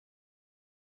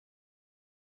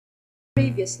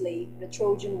Previously, the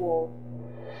Trojan War.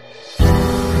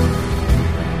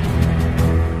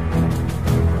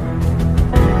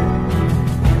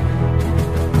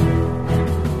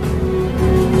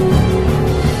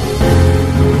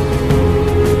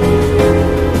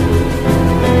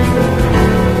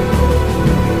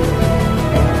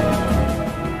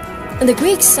 On the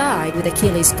Greek side, with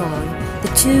Achilles gone, the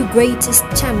two greatest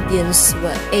champions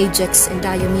were Ajax and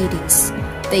Diomedes.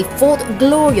 They fought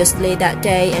gloriously that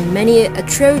day, and many a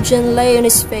Trojan lay on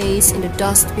his face in the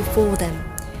dust before them.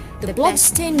 The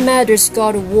blood-stained murderous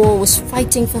god of war was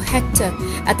fighting for Hector.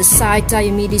 At the sight,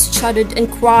 Diomedes shuddered and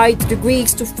cried to the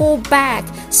Greeks to fall back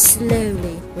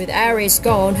slowly. With Ares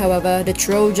gone, however, the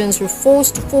Trojans were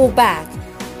forced to fall back.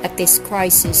 At this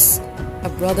crisis, a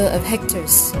brother of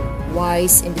Hector's,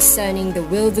 wise in discerning the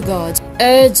will of the gods,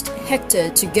 urged Hector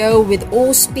to go with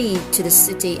all speed to the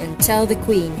city and tell the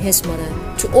queen, his mother,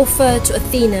 to offer to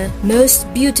Athena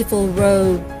most beautiful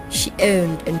robe she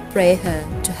owned and pray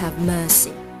her to have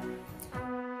mercy.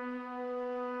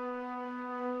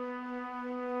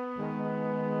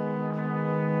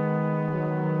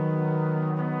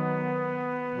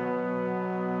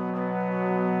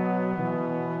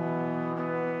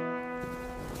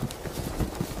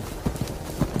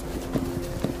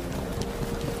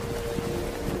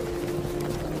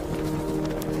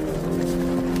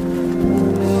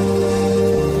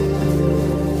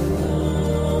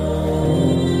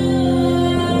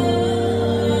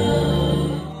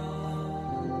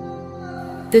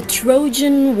 The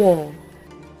Trojan War.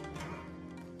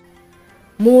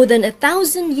 More than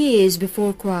 1,000 years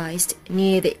before Christ,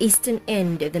 near the eastern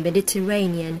end of the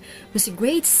Mediterranean, was a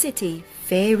great city,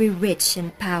 very rich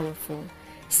and powerful,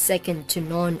 second to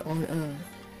none on earth.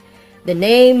 The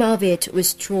name of it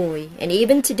was Troy, and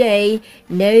even today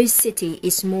no city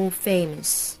is more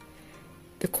famous.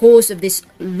 The cause of this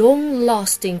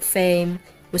long-lasting fame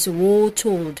was a war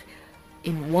told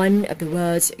in one of the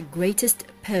world's greatest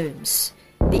poems,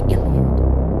 the Iliad.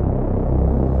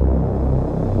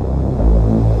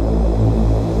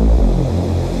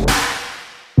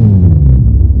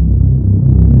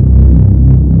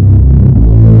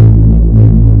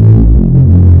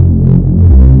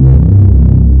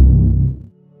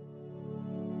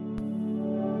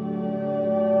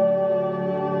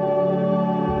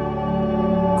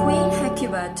 Queen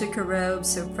Hecuba took a robe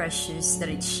so precious that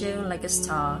it shone like a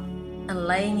star, and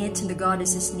laying it on the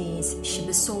goddess's knees, she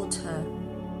besought her,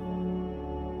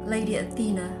 "Lady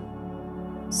Athena,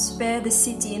 spare the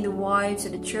city and the wives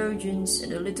of the Trojans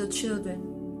and the little children."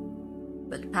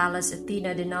 But Pallas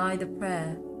Athena denied the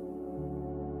prayer.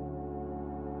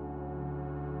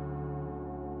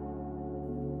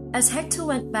 As Hector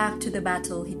went back to the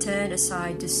battle, he turned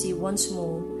aside to see once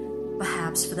more,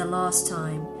 perhaps for the last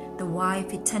time, the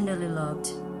wife he tenderly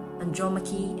loved,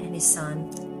 Andromache, and his son,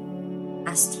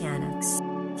 ATHENA.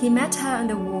 He met her on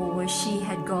the wall where she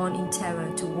had gone in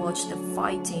terror to watch the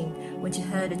fighting when she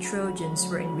heard the Trojans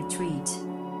were in retreat.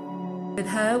 With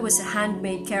her was a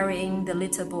handmaid carrying the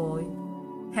little boy.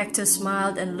 Hector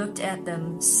smiled and looked at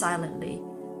them silently,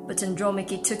 but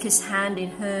Andromache took his hand in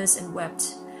hers and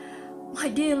wept. "My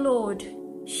dear lord,"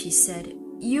 she said,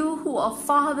 "you who are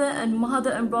father and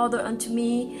mother and brother unto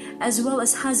me, as well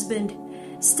as husband,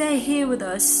 stay here with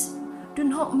us. Do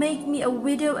not make me a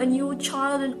widow and your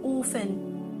child an orphan."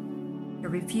 He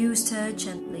refused her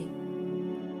gently.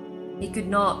 He could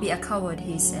not be a coward,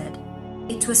 he said.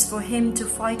 It was for him to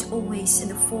fight always in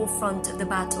the forefront of the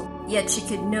battle. Yet she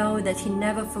could know that he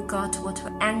never forgot what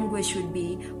her anguish would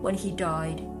be when he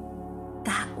died.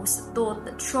 That was the thought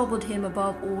that troubled him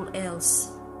above all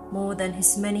else, more than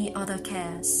his many other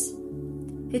cares.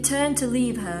 He turned to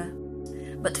leave her,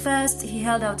 but first he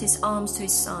held out his arms to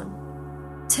his son.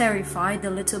 Terrified, the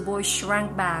little boy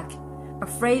shrank back,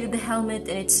 afraid of the helmet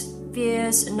and its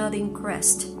fierce nodding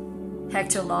crest.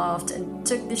 Hector laughed and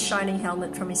took the shining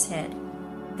helmet from his head.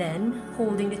 Then,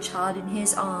 holding the child in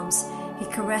his arms, he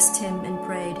caressed him and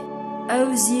prayed,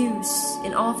 "O Zeus,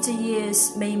 in after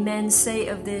years may men say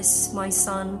of this, my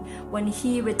son, when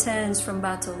he returns from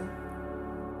battle,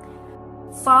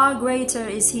 'Far greater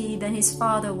is he than his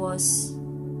father was.'"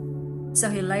 So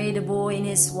he laid the boy in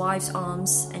his wife's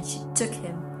arms, and she took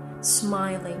him,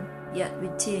 smiling, yet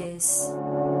with tears.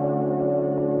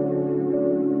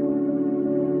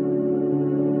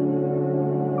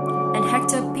 And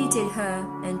Hector pitied her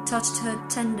and touched her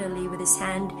tenderly with his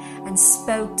hand and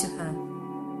spoke to her,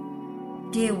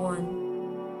 "Dear one,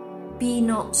 be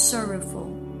not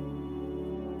sorrowful.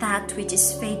 That which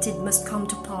is fated must come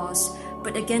to pass,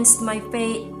 but against my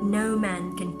fate no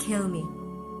man can kill me."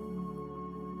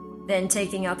 Then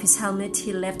taking up his helmet,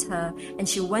 he left her, and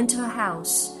she went to her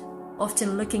house.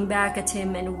 often looking back at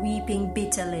him and weeping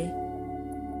bitterly.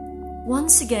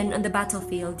 Once again on the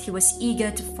battlefield, he was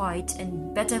eager to fight,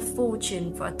 and better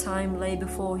fortune for a time lay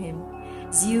before him.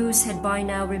 Zeus had by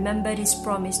now remembered his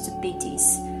promise to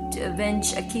Thetis to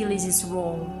avenge Achilles'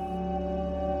 wrong.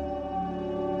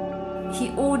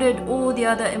 He ordered all the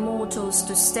other immortals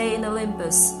to stay in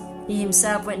Olympus. He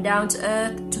himself went down to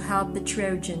earth to help the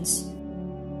Trojans.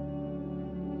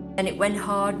 And it went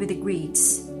hard with the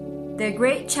Greeks. Their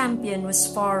great champion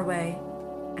was far away.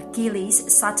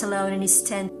 Achilles sat alone in his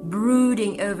tent,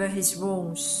 brooding over his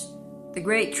wrongs. The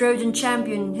great Trojan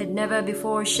champion had never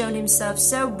before shown himself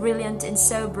so brilliant and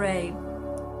so brave.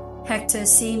 Hector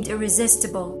seemed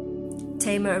irresistible,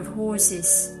 tamer of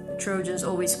horses, the Trojans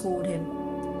always called him,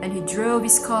 and he drove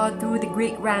his car through the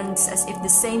Greek ranks as if the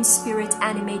same spirit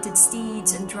animated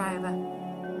steeds and driver.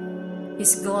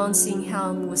 His glancing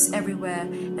helm was everywhere,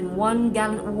 and one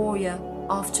gallant warrior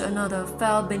after another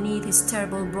fell beneath his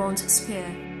terrible bronze spear.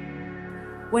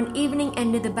 When evening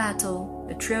ended the battle,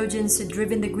 the Trojans had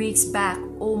driven the Greeks back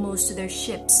almost to their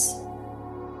ships.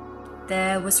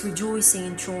 There was rejoicing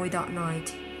in Troy that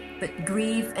night, but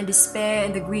grief and despair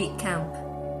in the Greek camp.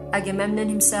 Agamemnon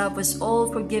himself was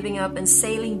all for giving up and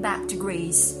sailing back to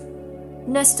Greece.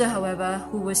 Nestor, however,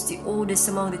 who was the oldest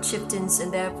among the chieftains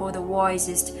and therefore the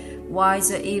wisest,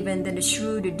 wiser even than the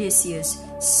shrewd Odysseus,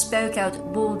 spoke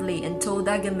out boldly and told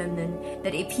Agamemnon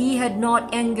that if he had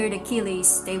not angered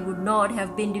Achilles, they would not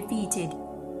have been defeated.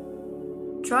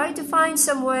 "Try to find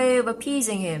some way of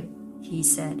appeasing him," he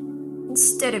said,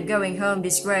 "instead of going home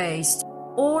disgraced."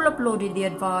 All applauded the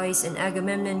advice, and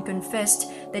Agamemnon confessed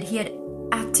that he had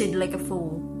acted like a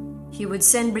fool. He would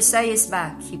send Briseis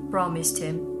back, he promised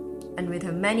him, and with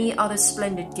her many other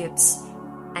splendid gifts,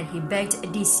 and he begged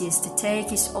Odysseus to take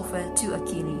his offer to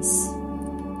Achilles.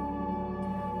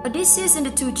 Odysseus and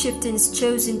the two chieftains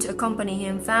chosen to accompany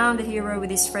him found the hero with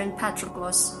his friend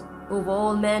Patroclus, who of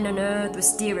all men on earth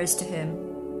was dearest to him.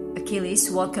 Achilles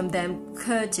welcomed them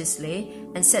courteously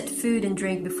and set food and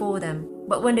drink before them.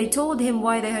 But when they told him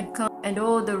why they had come and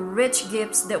all the rich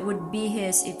gifts that would be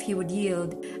his if he would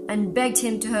yield, and begged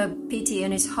him to have pity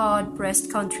on his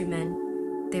hard-pressed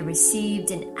countrymen, they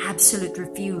received an absolute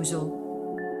refusal.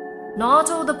 Not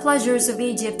all the pleasures of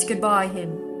Egypt could buy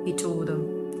him, he told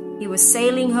them. He was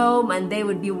sailing home, and they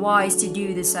would be wise to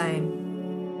do the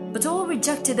same. But all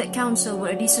rejected that counsel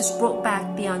when Odysseus brought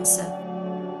back the answer.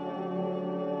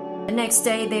 The next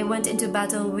day they went into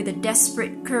battle with the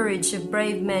desperate courage of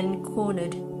brave men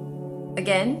cornered.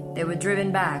 Again they were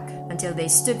driven back until they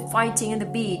stood fighting on the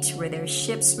beach where their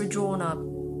ships were drawn up.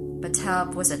 But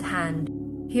help was at hand.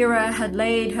 Hera had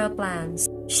laid her plans.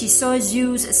 She saw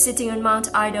Zeus sitting on Mount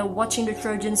Ida watching the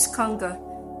Trojans conquer,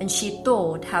 and she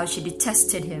thought how she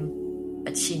detested him.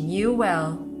 But she knew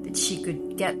well that she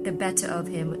could get the better of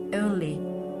him only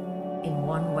in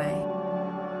one way.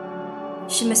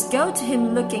 She must go to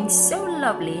him looking so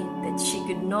lovely that she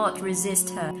could not resist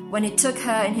her. When he took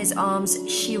her in his arms,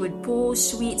 she would pour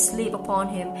sweet sleep upon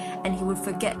him, and he would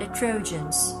forget the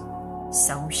Trojans.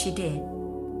 So she did.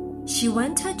 She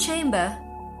went to her chamber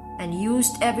and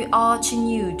used every art she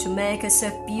knew to make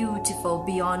herself beautiful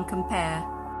beyond compare.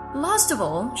 Last of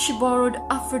all, she borrowed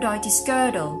Aphrodite's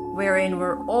girdle, wherein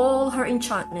were all her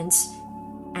enchantments,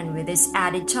 and with this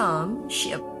added charm,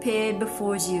 she appeared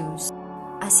before Zeus.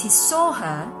 As he saw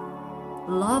her,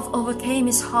 love overcame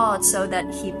his heart so that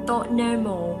he thought no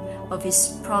more of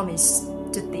his promise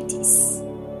to Thetis.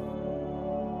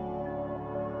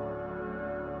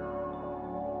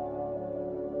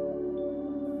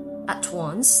 At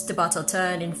once, the battle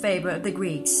turned in favor of the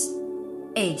Greeks.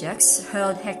 Ajax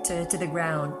hurled Hector to the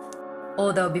ground.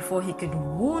 Although before he could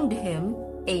wound him,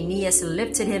 Aeneas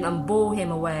lifted him and bore him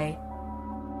away.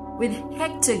 With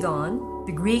Hector gone,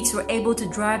 the Greeks were able to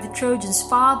drive the Trojans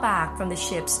far back from the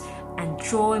ships, and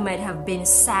Troy might have been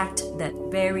sacked that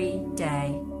very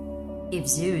day, if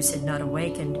Zeus had not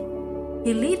awakened.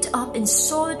 He leaped up and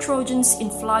saw the Trojans in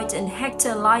flight and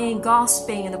Hector lying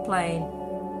gasping in the plain.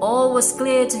 All was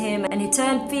clear to him, and he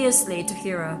turned fiercely to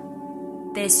Hera.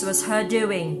 This was her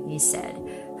doing, he said,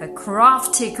 her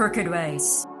crafty crooked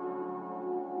ways.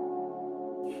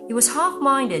 He was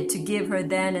half-minded to give her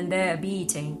then and there a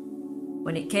beating.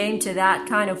 When it came to that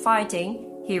kind of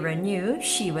fighting, Hera knew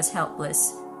she was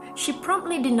helpless. She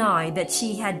promptly denied that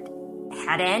she had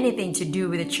anything to do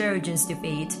with the Trojans'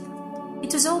 defeat.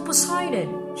 It was all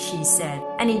Poseidon, she said,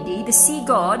 and indeed the sea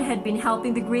god had been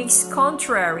helping the Greeks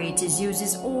contrary to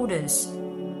Zeus's orders,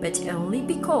 but only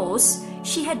because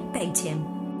she had begged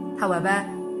him. However,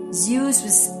 Zeus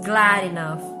was glad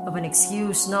enough of an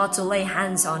excuse not to lay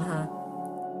hands on her.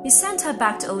 He sent her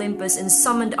back to Olympus and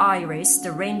summoned Iris,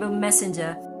 the rainbow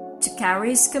messenger, to carry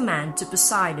his command to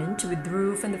Poseidon to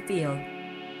withdraw from the field.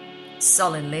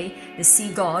 Sullenly, the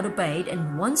sea god obeyed,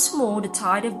 and once more the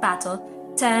tide of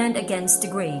battle turned against the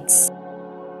Greeks.